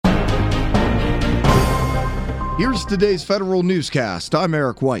Here's today's Federal Newscast. I'm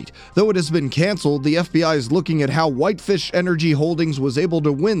Eric White. Though it has been canceled, the FBI is looking at how Whitefish Energy Holdings was able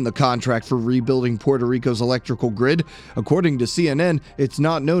to win the contract for rebuilding Puerto Rico's electrical grid. According to CNN, it's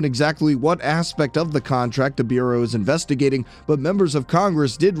not known exactly what aspect of the contract the Bureau is investigating, but members of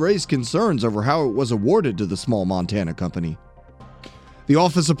Congress did raise concerns over how it was awarded to the small Montana company. The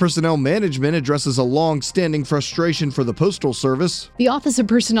Office of Personnel Management addresses a long-standing frustration for the Postal Service. The Office of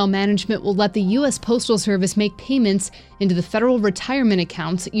Personnel Management will let the U.S. Postal Service make payments into the federal retirement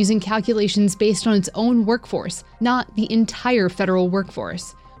accounts using calculations based on its own workforce, not the entire federal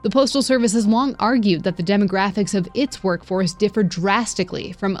workforce. The Postal Service has long argued that the demographics of its workforce differ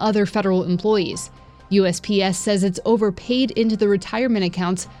drastically from other federal employees. USPS says it's overpaid into the retirement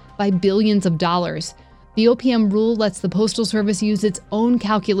accounts by billions of dollars. The OPM rule lets the Postal Service use its own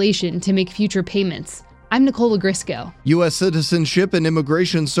calculation to make future payments. I'm Nicole Grisco. U.S. Citizenship and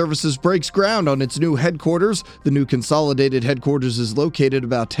Immigration Services breaks ground on its new headquarters. The new consolidated headquarters is located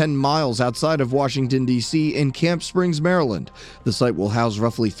about 10 miles outside of Washington, D.C. in Camp Springs, Maryland. The site will house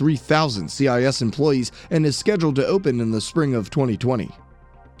roughly 3,000 CIS employees and is scheduled to open in the spring of 2020.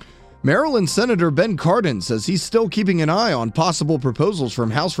 Maryland Senator Ben Cardin says he's still keeping an eye on possible proposals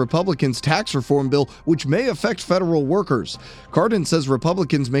from House Republicans' tax reform bill, which may affect federal workers. Cardin says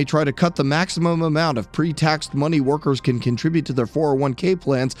Republicans may try to cut the maximum amount of pre-taxed money workers can contribute to their 401k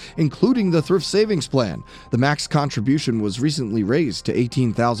plans, including the Thrift Savings Plan. The max contribution was recently raised to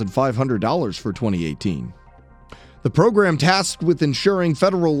 $18,500 for 2018. The program tasked with ensuring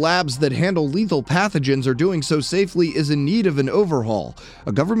federal labs that handle lethal pathogens are doing so safely is in need of an overhaul.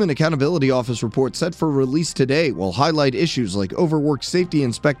 A Government Accountability Office report set for release today will highlight issues like overworked safety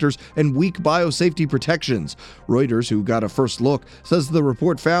inspectors and weak biosafety protections. Reuters, who got a first look, says the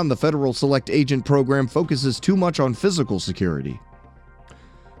report found the Federal Select Agent program focuses too much on physical security.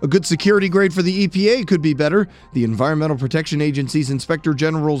 A good security grade for the EPA could be better. The Environmental Protection Agency's Inspector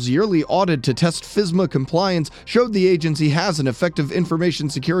General's yearly audit to test FSMA compliance showed the agency has an effective information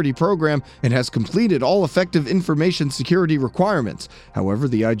security program and has completed all effective information security requirements. However,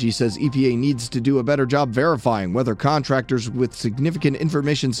 the IG says EPA needs to do a better job verifying whether contractors with significant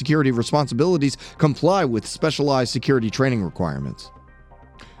information security responsibilities comply with specialized security training requirements.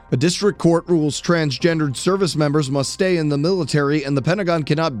 A district court rules transgendered service members must stay in the military, and the Pentagon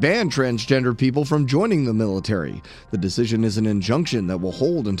cannot ban transgender people from joining the military. The decision is an injunction that will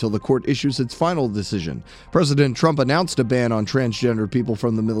hold until the court issues its final decision. President Trump announced a ban on transgender people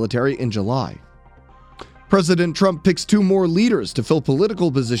from the military in July. President Trump picks 2 more leaders to fill political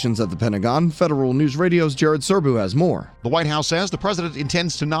positions at the Pentagon. Federal News Radio's Jared Serbu has more. The White House says the president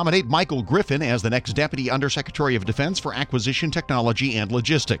intends to nominate Michael Griffin as the next Deputy Undersecretary of Defense for Acquisition, Technology, and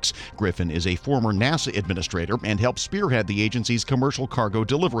Logistics. Griffin is a former NASA administrator and helped spearhead the agency's commercial cargo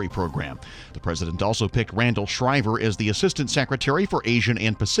delivery program. The president also picked Randall Shriver as the Assistant Secretary for Asian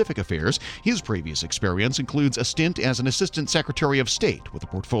and Pacific Affairs. His previous experience includes a stint as an Assistant Secretary of State with a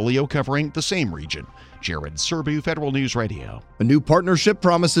portfolio covering the same region. Jared Serbu, Federal News Radio. A new partnership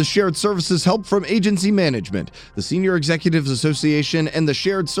promises shared services help from agency management. The Senior Executives Association and the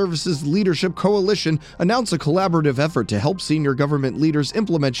Shared Services Leadership Coalition announced a collaborative effort to help senior government leaders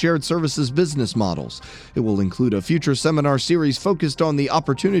implement shared services business models. It will include a future seminar series focused on the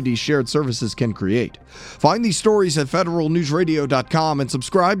opportunities shared services can create. Find these stories at federalnewsradio.com and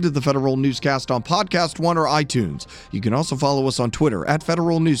subscribe to the Federal Newscast on Podcast One or iTunes. You can also follow us on Twitter at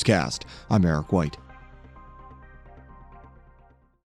Federal Newscast. I'm Eric White.